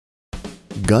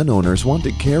Gun owners want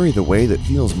to carry the way that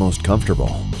feels most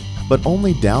comfortable. But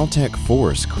only Daltech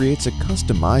Force creates a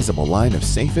customizable line of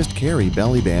safest carry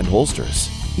belly band holsters.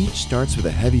 Each starts with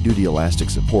a heavy-duty elastic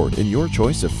support in your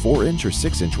choice of 4-inch or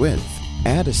 6-inch width.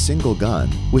 Add a single gun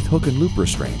with hook and loop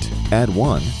restraint. Add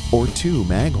 1 or 2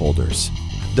 mag holders.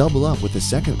 Double up with a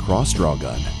second cross-draw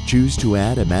gun. Choose to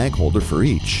add a mag holder for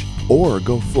each. Or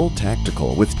go full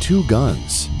tactical with 2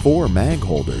 guns, 4 mag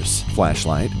holders,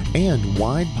 flashlight, and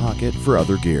wide pocket for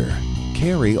other gear.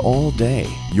 Carry all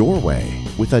day, your way,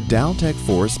 with a Daltech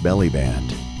Force belly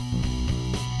band.